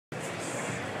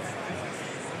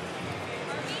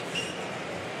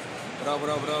What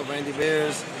up? Randy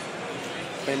Bears,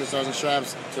 Famous Stars and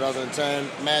Straps, 2010.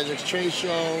 Magic's Trade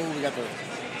Show. We got the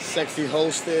sexy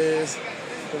hostess.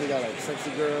 Then we got like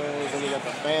sexy girls. Then we got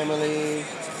the family.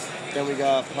 Then we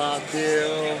got Pop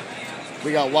Kill.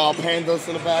 We got wild pandas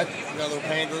in the back. We got little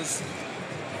pandas.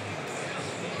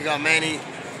 We got Manny.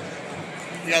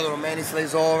 We got little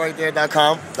mannyslaysall right there.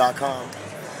 .com.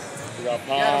 We got Pop.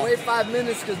 You gotta wait 5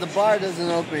 minutes because the bar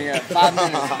doesn't open yet. 5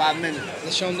 minutes. 5 minutes.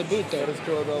 Let's show them the booth though. That's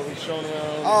cool though. We showing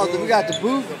around. Oh, we got the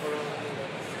booth.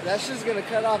 That shit's gonna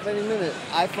cut off any minute.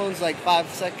 iPhone's like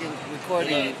 5-second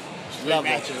recording. Love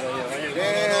it.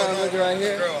 Damn, look right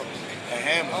here. A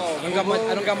hammer. Oh,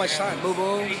 I don't got much time. Boom,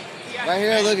 boom. Right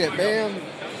here, look at bam.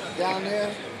 Down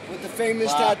there with the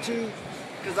famous tattoo.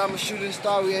 Cause I'm a shooting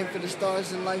star. We aim for the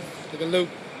stars in life. Look at Luke.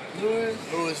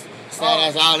 Lewis. Sad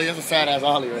ass Ollie. That's a sad ass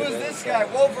Ollie right Who's there. this guy?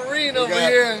 Wolverine over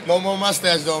here. No more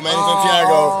mustache though, man.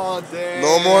 Santiago. Oh, damn.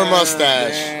 No more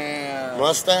mustache. Damn.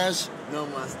 Mustache? No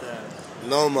mustache.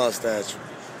 No mustache.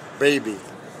 Baby.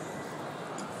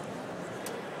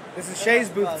 This is Shay's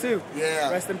booth too. Yeah.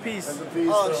 Rest in peace. Rest in peace.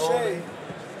 Oh, Shay.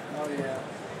 Homie. Oh, yeah.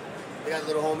 They got a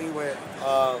little homie where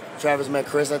Travis met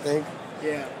Chris, I think.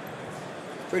 Yeah.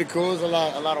 Pretty cool. There's a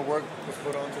lot of work was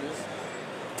put onto this.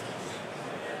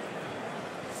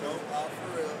 So, for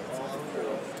real.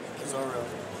 It's all real.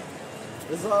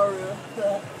 It's all real.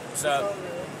 What's up?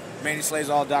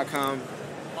 mannyslaysall.com.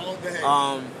 All day.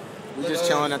 We're just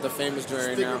chilling at the famous joint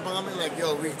right Sticker now. bombing, like,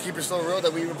 yo, we keep it so real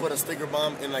that we even put a sticker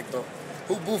bomb in, like, the...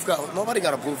 Who booth got... Nobody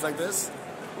got a booth like this.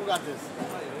 Who got this?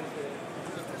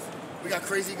 We got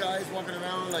crazy guys walking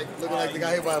around, like, looking like the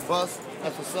guy hit by a bus.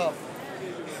 That's what's up.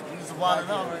 We just wild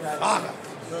out right now.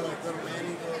 Little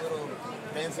Manny, little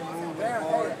dancing move.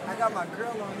 I got my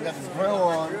grill on. You got this grill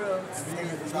on.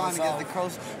 Trying to get the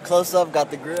close up. Got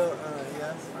the grill.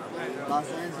 Yes. Los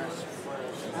Angeles.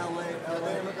 LA.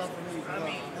 Look out for me. I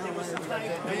mean, it was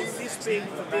this big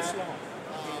for this long.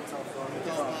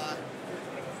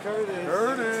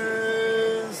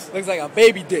 Curtis. Looks like a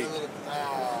baby dick.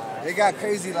 They got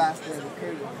crazy last day.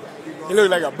 He looked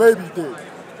like a baby dick.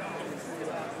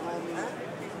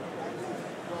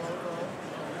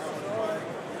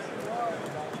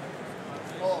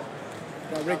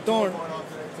 Got Rick Thorne. Oh,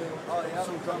 yeah.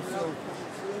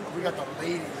 We got the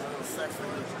ladies. Sex face.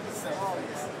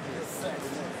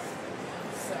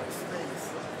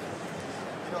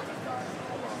 You know this guy.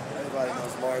 Everybody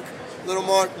knows Mark. Little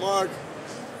Mark.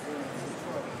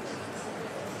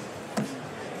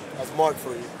 That's Mark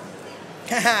for you.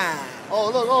 Oh,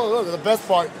 look, the best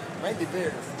part. Randy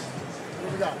Bears.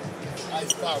 What we got?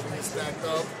 Ice pop. We get stacked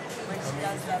up.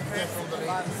 Get from the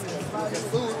ladies. Get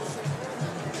food.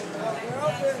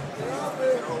 They're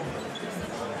open.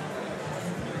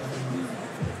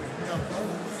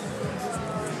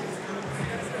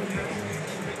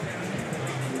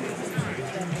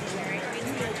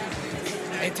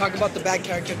 Hey, talk about the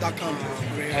badcharacter.com.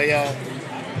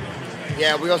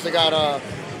 Yeah, we also got I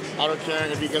don't care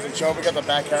if he doesn't show. We got the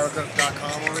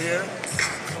backcharacter.com over here.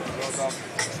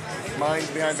 Mine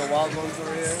behind the wild ones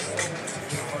over here.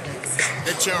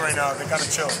 They're chill right now. They're kind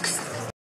of chill.